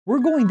We're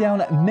going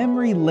down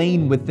memory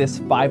lane with this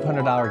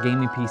 $500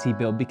 gaming PC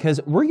build because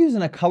we're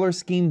using a color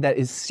scheme that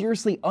is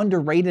seriously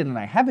underrated and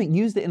I haven't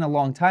used it in a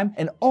long time,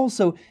 and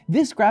also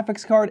this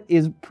graphics card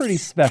is pretty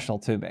special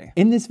to me.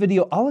 In this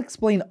video, I'll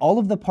explain all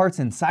of the parts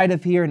inside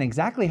of here and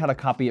exactly how to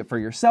copy it for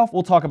yourself.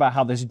 We'll talk about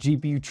how this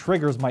GPU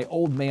triggers my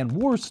old man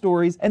war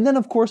stories, and then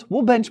of course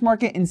we'll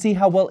benchmark it and see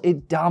how well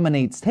it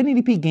dominates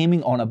 1080p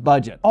gaming on a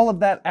budget. All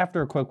of that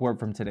after a quick word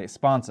from today's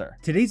sponsor.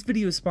 Today's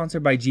video is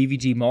sponsored by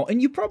GVG Mall,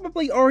 and you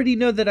probably already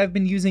know that I've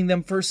been using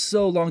them for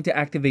so long to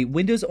activate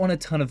Windows on a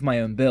ton of my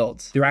own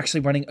builds. They're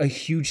actually running a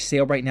huge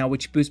sale right now,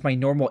 which boosts my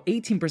normal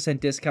 18%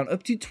 discount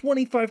up to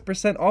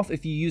 25% off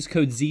if you use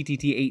code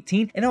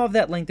ZTT18, and I'll have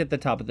that linked at the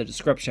top of the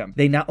description.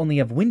 They not only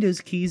have Windows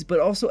keys,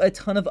 but also a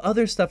ton of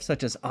other stuff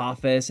such as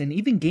Office, and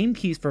even game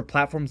keys for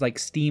platforms like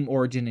Steam,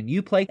 Origin, and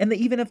Uplay, and they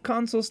even have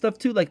console stuff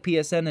too, like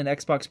PSN and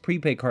Xbox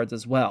prepaid cards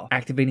as well.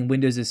 Activating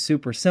Windows is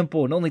super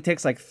simple and only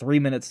takes like 3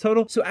 minutes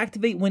total, so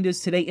activate Windows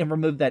today and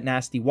remove that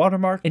nasty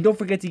watermark, and don't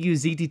forget to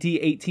use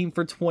ZTT18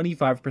 for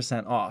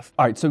 25% off.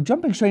 All right, so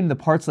jumping straight into the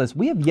parts list,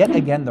 we have yet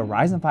again the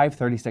Ryzen 5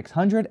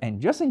 3600,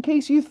 and just in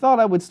case you thought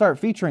I would start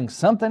featuring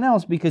something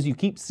else because you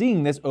keep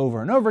seeing this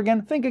over and over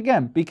again, think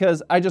again,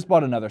 because I just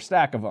bought another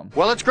stack of them.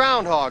 Well, it's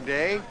Groundhog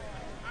Day.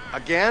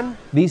 Again?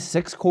 These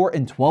 6-core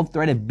and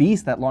 12-threaded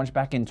beasts that launched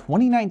back in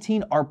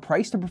 2019 are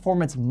price to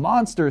performance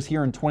monsters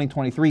here in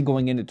 2023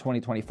 going into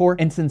 2024,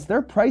 and since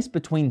they're priced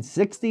between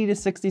 $60 to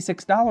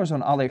 $66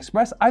 on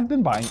AliExpress, I've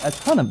been buying a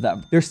ton of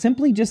them. There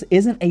simply just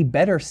isn't a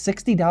better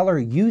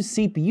 $60 used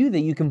CPU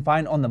that you can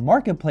find on the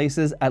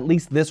marketplaces, at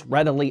least this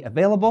readily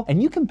available,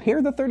 and you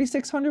compare the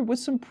 3600 with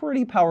some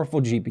pretty powerful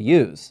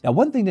GPUs. Now,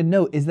 one thing to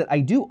note is that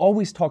I do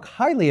always talk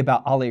highly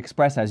about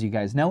AliExpress, as you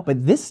guys know,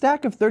 but this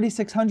stack of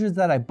 3600s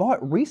that I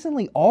bought recently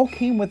all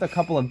came with a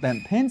couple of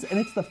bent pins, and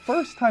it's the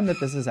first time that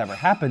this has ever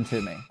happened to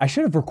me. I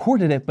should have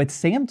recorded it, but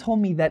Sam told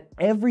me that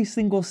every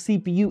single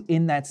CPU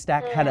in that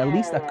stack had at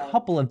least a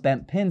couple of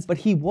bent pins, but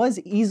he was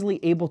easily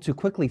able to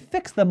quickly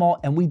fix them all,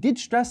 and we did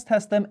stress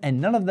test them,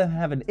 and none of them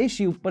have an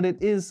issue, but it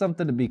is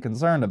something to be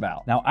concerned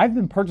about. Now, I've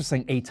been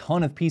purchasing a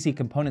ton of PC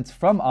components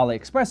from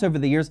AliExpress over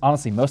the years.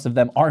 Honestly, most of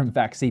them are in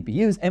fact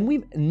CPUs, and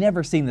we've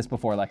never seen this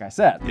before, like I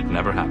said. It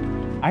never happened.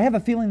 I have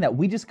a feeling that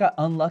we just got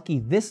unlucky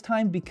this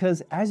time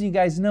because, as you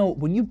guys know,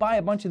 when you buy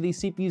a bunch of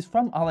these CPUs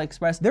from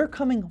AliExpress, they're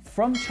coming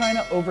from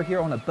China over here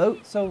on a boat,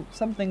 so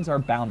some things are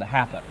bound to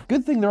happen.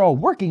 Good thing they're all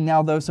working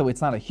now though, so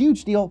it's not a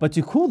huge deal, but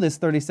to cool this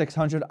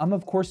 3600, I'm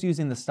of course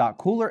using the stock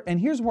cooler, and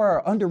here's where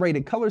our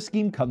underrated color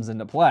scheme comes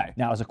into play.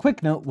 Now, as a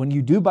quick note, when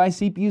you do buy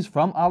CPUs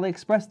from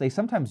AliExpress, they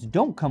sometimes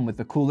don't come with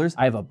the coolers.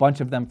 I have a bunch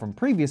of them from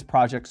previous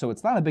projects, so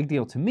it's not a big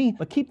deal to me,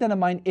 but keep that in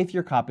mind if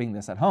you're copying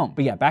this at home.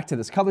 But yeah, back to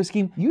this color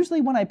scheme. Usually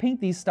when I paint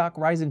these stock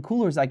Ryzen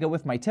coolers, I go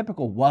with my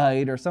typical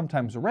white or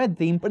sometimes red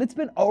theme, but it's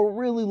been a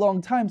really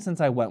long time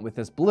since I went with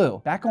this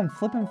blue. Back on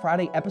Flippin'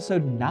 Friday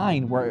episode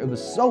 9, where it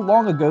was so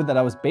long ago that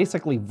I was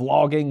basically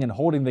vlogging and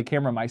holding the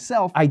camera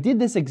myself, I did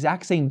this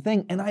exact same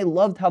thing, and I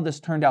loved how this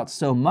turned out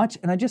so much,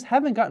 and I just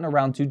haven't gotten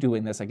around to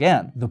doing this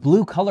again. The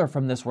blue color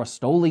from this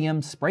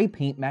Rust-Oleum spray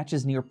paint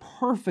matches near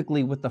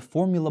perfectly with the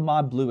Formula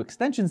Mod blue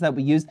extensions that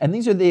we used, and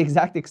these are the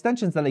exact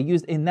extensions that I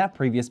used in that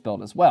previous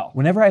build as well.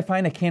 Whenever I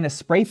find a can of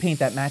spray paint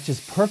that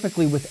matches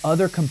perfectly with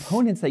other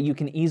components that you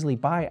can easily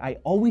buy, I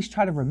always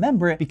try to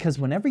remember it, because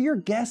whenever you're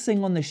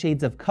guessing on the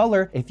shades of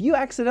color, if you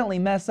accidentally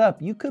mess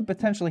up, you could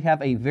potentially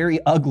have a very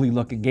ugly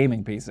looking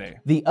gaming PC.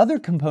 The other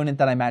component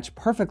that I matched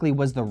perfectly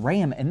was the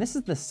RAM, and this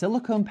is the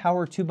Silicon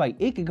Power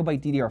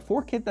 2x8GB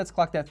DDR4 kit that's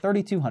clocked at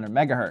 3200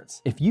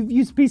 megahertz. If you've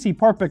used PC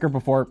Part Picker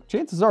before,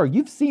 chances are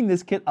you've seen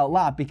this kit a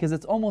lot because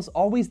it's almost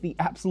always the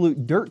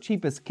absolute dirt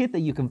cheapest kit that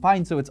you can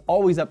find, so it's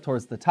always up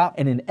towards the top,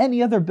 and in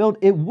any other build,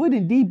 it would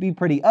indeed be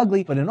pretty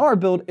ugly, but in our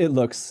build, it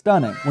looks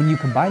stunning. When you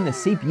combine the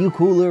CPU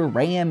cooler,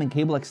 RAM, and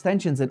cable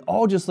extensions, it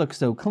all just looks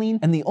so clean,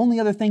 and the only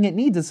other thing it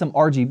needs is some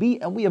RGB,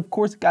 and we of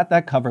course got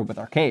that covered with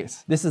our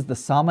case. This is the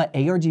Sama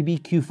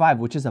ARGB Q5,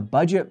 which is a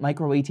budget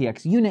micro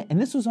ATX unit,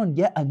 and this was on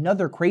yet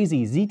another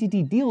crazy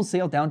ZTT deals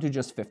sale down to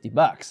just 50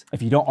 bucks.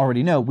 If you don't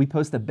already know, we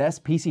post the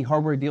best PC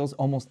hardware deals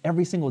almost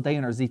every single day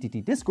in our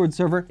ZTT Discord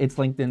server. It's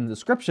linked in the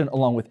description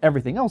along with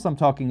everything else I'm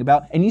talking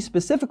about, and you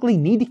specifically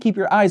need to keep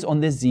your eyes on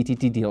this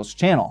ZTT Deals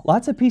channel.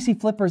 Lots of PC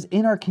flippers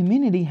in our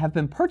community have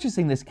been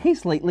purchasing this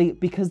case lately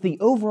because the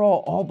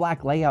overall all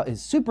black layout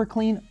is super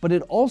clean, but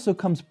it also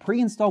comes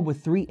pre-installed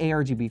with 3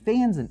 ARGB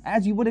fans, and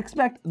as you would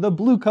expect, the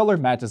blue color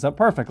matches up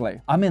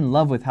perfectly. I'm in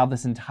love with how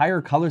this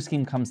entire color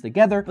scheme comes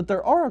together, but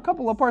there are a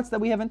couple of parts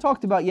that we haven't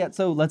talked about yet,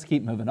 so let's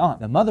keep moving on.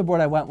 The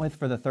motherboard I went with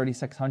for the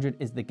 3600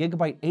 is the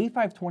Gigabyte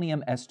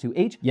A520M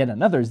S2H, yet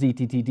another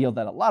ZTT deal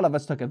that a lot of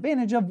us took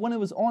advantage of when it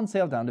was on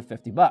sale down to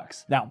 50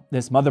 bucks. Now,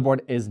 this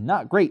motherboard is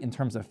not great in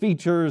terms of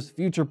features,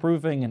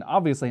 future-proofing, and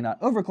obviously not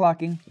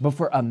overclocking, but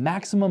for a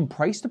maximum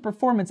price to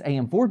performance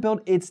AM4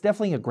 build, it's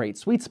definitely definitely a great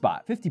sweet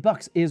spot. 50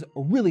 bucks is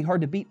really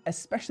hard to beat,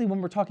 especially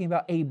when we're talking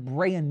about a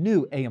brand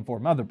new AM4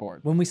 motherboard.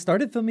 When we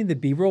started filming the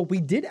B-roll, we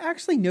did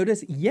actually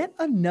notice yet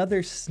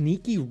another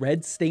sneaky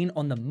red stain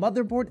on the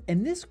motherboard,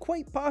 and this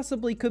quite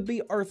possibly could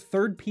be our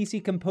third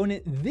PC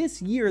component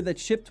this year that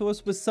shipped to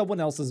us with someone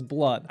else's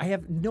blood. I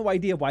have no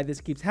idea why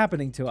this keeps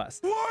happening to us.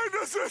 Why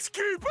does this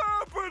keep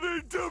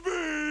happening to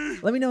me?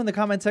 Let me know in the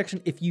comment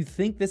section if you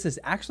think this is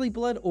actually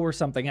blood or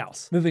something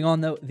else. Moving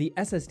on though, the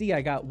SSD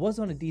I got was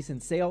on a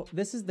decent sale.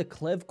 This is the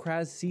Clev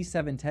Kraz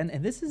C710,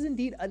 and this is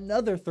indeed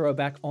another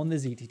throwback on the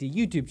ZTT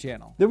YouTube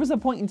channel. There was a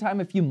point in time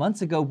a few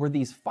months ago where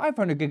these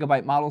 500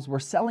 gigabyte models were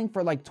selling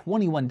for like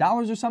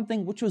 $21 or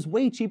something, which was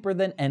way cheaper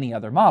than any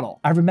other model.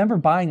 I remember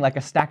buying like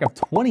a stack of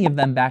 20 of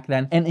them back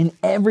then, and in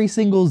every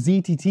single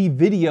ZTT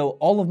video,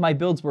 all of my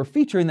builds were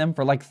featuring them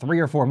for like 3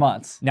 or 4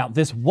 months. Now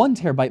this 1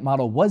 terabyte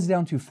model was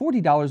down to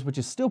 $40, which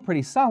is still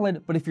pretty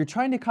solid, but if you're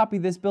trying to copy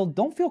this build,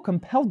 don't feel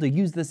compelled to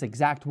use this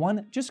exact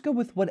one. Just go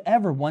with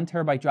whatever 1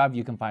 terabyte drive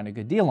you can find a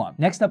good deal on.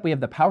 Next up, we have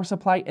the power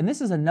supply, and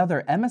this is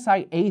another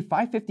MSI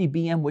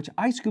A550BM, which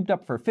I scooped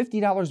up for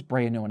 $50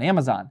 brand new on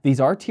Amazon. These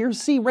are tier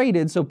C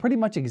rated, so pretty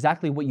much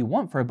exactly what you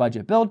want for a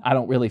budget build. I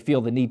don't really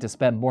feel the need to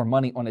spend more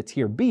money on a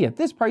tier B at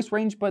this price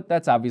range, but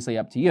that's obviously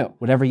up to you.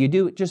 Whatever you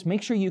do, just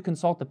make sure you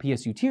consult the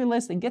PSU tier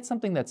list and get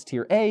something that's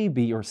tier A,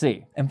 B, or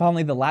C. And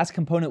finally, the last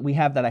component we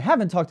have that I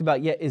haven't talked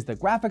about yet is the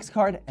graphics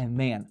card, and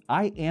man,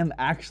 I am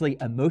actually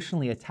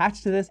emotionally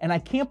attached to this, and I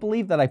can't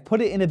believe that I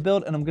put it in a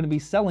build and I'm gonna be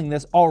selling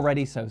this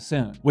already so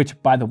soon.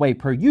 Which, by the way,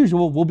 per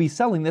usual, we'll be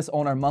selling this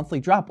on our monthly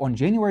drop on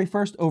January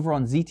 1st over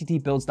on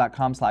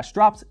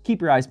zttbuilds.com/drops.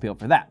 Keep your eyes peeled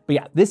for that. But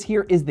yeah, this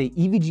here is the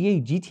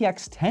EVGA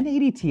GTX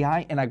 1080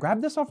 Ti, and I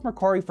grabbed this off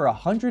Mercari for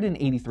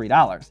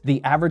 $183.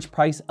 The average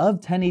price of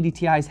 1080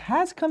 Ti's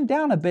has come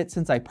down a bit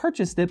since I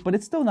purchased it, but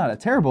it's still not a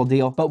terrible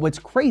deal. But what's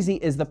crazy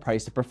is the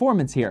price to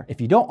performance here.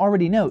 If you don't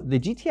already know, the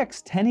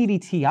GTX 1080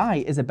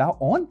 Ti is about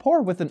on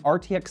par with an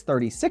RTX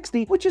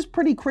 3060, which is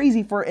pretty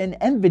crazy for an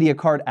NVIDIA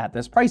card at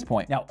this price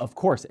point. Now, of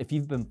course, if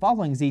you've been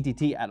following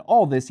ZTT at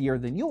all this year,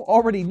 then you'll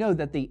already know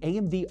that the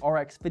AMD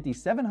RX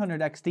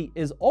 5700 XT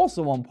is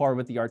also on par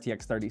with the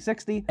RTX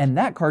 3060, and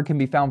that card can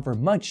be found for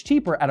much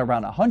cheaper at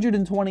around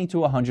 $120 to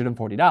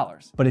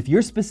 $140. But if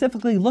you're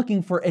specifically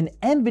looking for an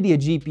NVIDIA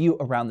GPU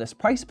around this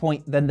price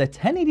point, then the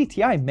 1080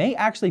 Ti may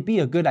actually be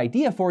a good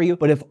idea for you,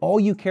 but if all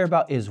you care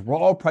about is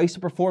raw price to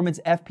performance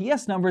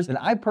FPS numbers, then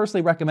I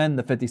personally recommend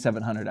the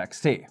 5700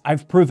 XT.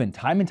 I've proven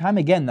time and time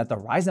again that the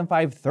Ryzen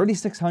 5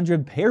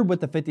 3600 paired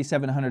with the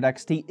 5700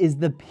 XT is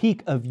the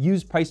peak of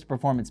used price to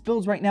performance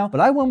builds right now, but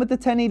I went with the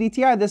 1080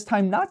 Ti this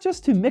time, not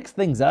just to mix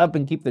things up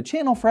and keep the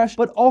channel fresh,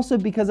 but also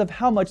because of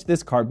how much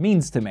this card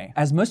means to me.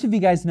 As most of you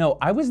guys know,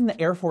 I was in the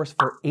Air Force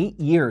for 8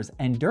 years,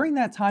 and during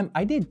that time,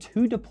 I did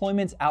 2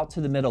 deployments out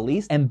to the Middle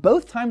East, and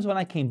both times when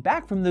I came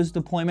back from those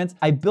deployments,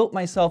 I built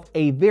myself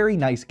a very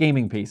nice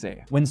gaming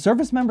PC. When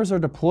service members are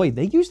deployed,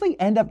 they usually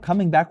end up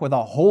coming back with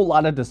a whole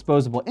lot of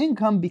disposable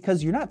income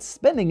because you're not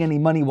spending any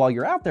money while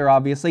you're out there,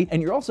 obviously,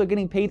 and you're also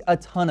getting paid a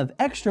ton of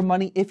extra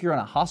money if you're in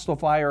a hostile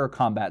fire or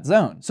combat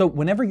zone. So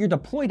whenever you're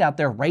deployed out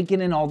there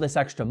raking in all this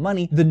extra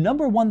money, the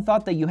number one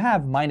thought that you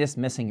have, minus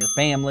missing your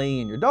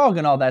family and your dog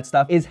and all that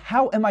stuff, is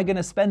how am I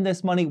gonna spend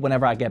this money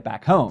whenever I get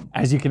back home?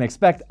 As you can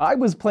expect, I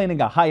was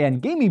planning a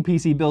high-end gaming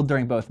PC build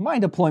during both my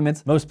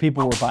deployments. Most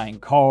people were buying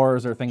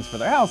cars or things for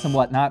their house and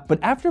whatnot, but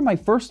after my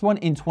first one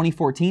in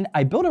 2014,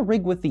 I built a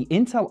rig with the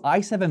Intel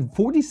i7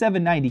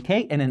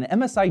 4790K and an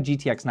MSI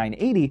GTX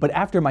 980, but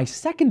after my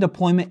second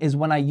deployment is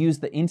when I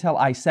used the Intel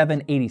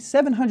i7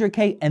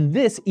 8700K and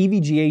this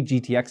EVGA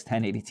GTX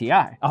 1080 Ti.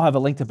 I'll have a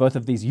link to both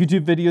of these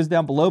YouTube videos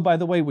down below, by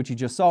the way, which you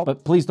just saw,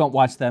 but please don't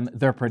watch them,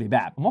 they're pretty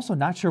bad. I'm also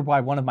not sure why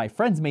one of my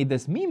friends made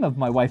this meme of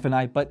my wife and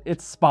I, but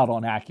it's spot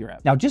on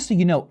accurate. Now, just so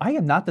you know, I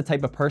am not the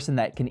type of person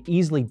that can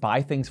easily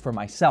buy things for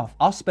myself.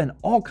 I'll spend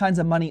all kinds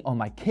of money on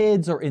my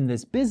kids or in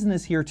this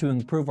business here to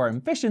improve our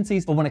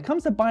efficiencies, but when it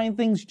comes to buying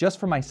things just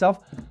for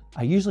myself,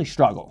 I usually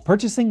struggle.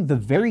 Purchasing the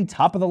very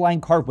top of the line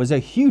card was a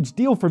huge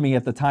deal for me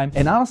at the time,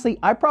 and honestly,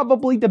 I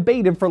probably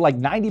debated for like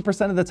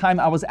 90% of the time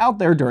I was out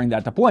there during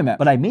that deployment,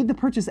 but I made the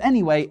purchase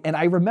anyway, and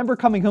I remember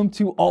coming home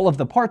to all of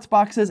the parts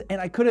boxes,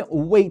 and I couldn't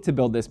wait to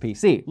build this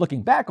PC.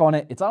 Looking back on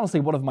it, it's honestly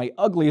one of my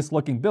ugliest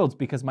looking builds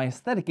because my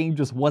aesthetic game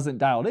just wasn't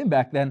dialed in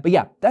back then, but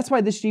yeah, that's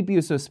why this GPU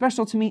is so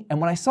special to me, and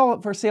when I saw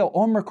it for sale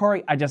on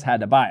Mercari, I just had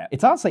to buy it.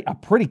 It's honestly a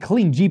pretty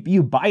clean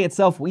GPU by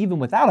itself, even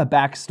without a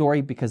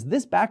backstory, because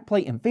this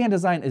backplate and fan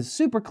design is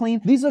super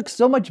clean. These look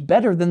so much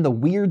better than the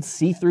weird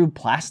see-through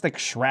plastic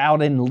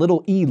shroud and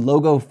little E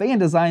logo fan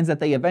designs that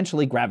they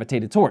eventually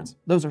gravitated towards.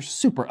 Those are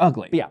super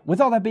ugly. But yeah,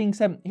 with all that being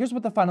said, here's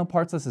what the final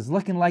parts list is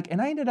looking like,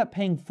 and I ended up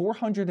paying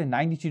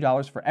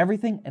 $492 for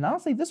everything, and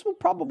honestly, this will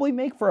probably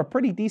make for a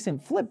pretty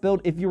decent flip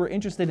build if you were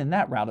interested in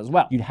that route as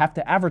well. You'd have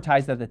to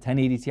advertise that the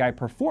 1080 Ti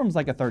performs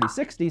like a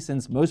 3060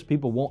 since most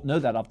people won't know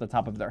that off the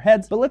top of their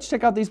heads, but let's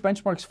check out these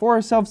benchmarks for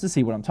ourselves to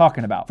see what I'm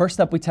talking about. First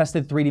up, we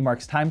tested 3D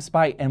Mark's Time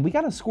Spy, and and we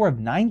got a score of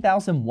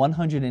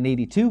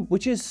 9,182,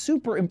 which is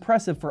super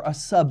impressive for a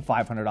sub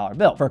 $500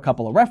 build. For a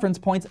couple of reference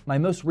points, my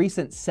most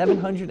recent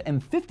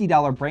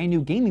 $750 brand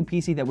new gaming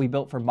PC that we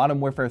built for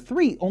Modern Warfare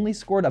 3 only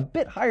scored a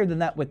bit higher than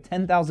that with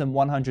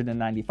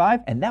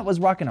 10,195, and that was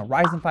rocking a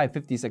Ryzen 5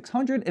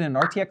 5600 and an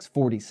RTX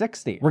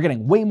 4060. We're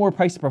getting way more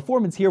price to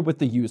performance here with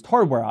the used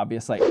hardware,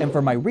 obviously. And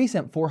for my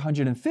recent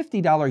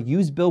 $450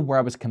 used build where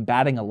I was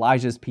combating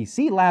Elijah's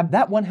PC lab,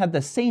 that one had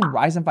the same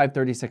Ryzen 5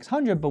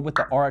 3600 but with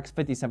the RX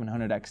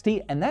 5700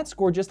 XT, and that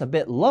scored just a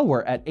bit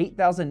lower at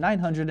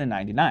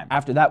 8,999.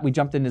 After that, we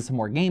jumped into some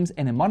more games,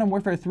 and in Modern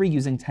Warfare 3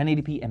 using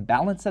 1080p and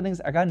balance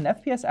settings, I got an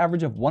FPS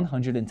average of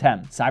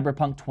 110.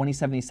 Cyberpunk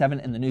 2077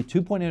 and the new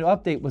 2.0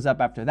 update was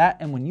up after that,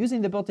 and when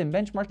using the built-in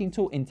benchmarking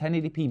tool in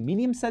 1080p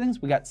medium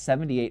settings, we got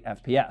 78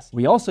 FPS.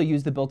 We also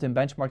used the built-in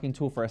benchmarking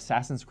tool for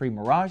Assassin's Creed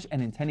Mirage,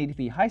 and in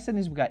 1080p high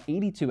settings, we got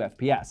 82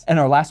 FPS. And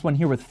our last one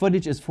here with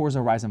footage is Forza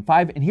Horizon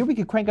 5, and here we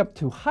could crank up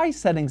to high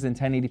settings in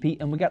 1080p,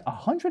 and we got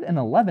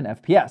 111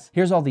 FPS.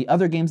 Here's all the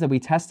other games that we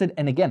tested,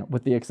 and again,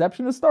 with the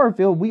exception of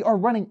Starfield, we are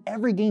running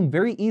every game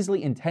very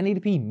easily in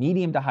 1080p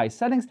medium to high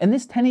settings, and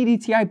this 1080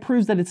 Ti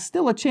proves that it's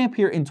still a champ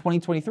here in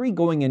 2023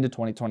 going into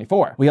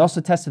 2024. We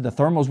also tested the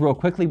thermals real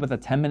quickly with a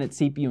 10-minute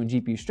CPU and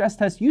GPU stress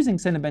test using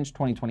Cinebench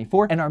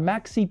 2024, and our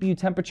max CPU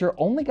temperature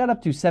only got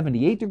up to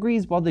 78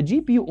 degrees while the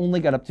GPU only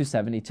got up to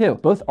 72.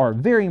 Both are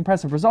very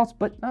impressive results,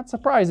 but not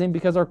surprising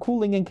because our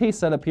cooling and case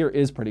setup here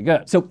is pretty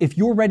good. So if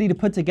you're ready to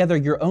put together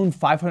your own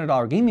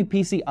 $500 gaming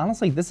PC,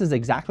 honestly, this is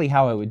exactly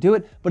how I would do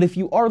it. But if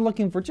you are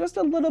looking for just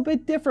a little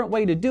bit different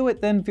way to do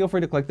it, then feel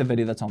free to click the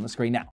video that's on the screen now.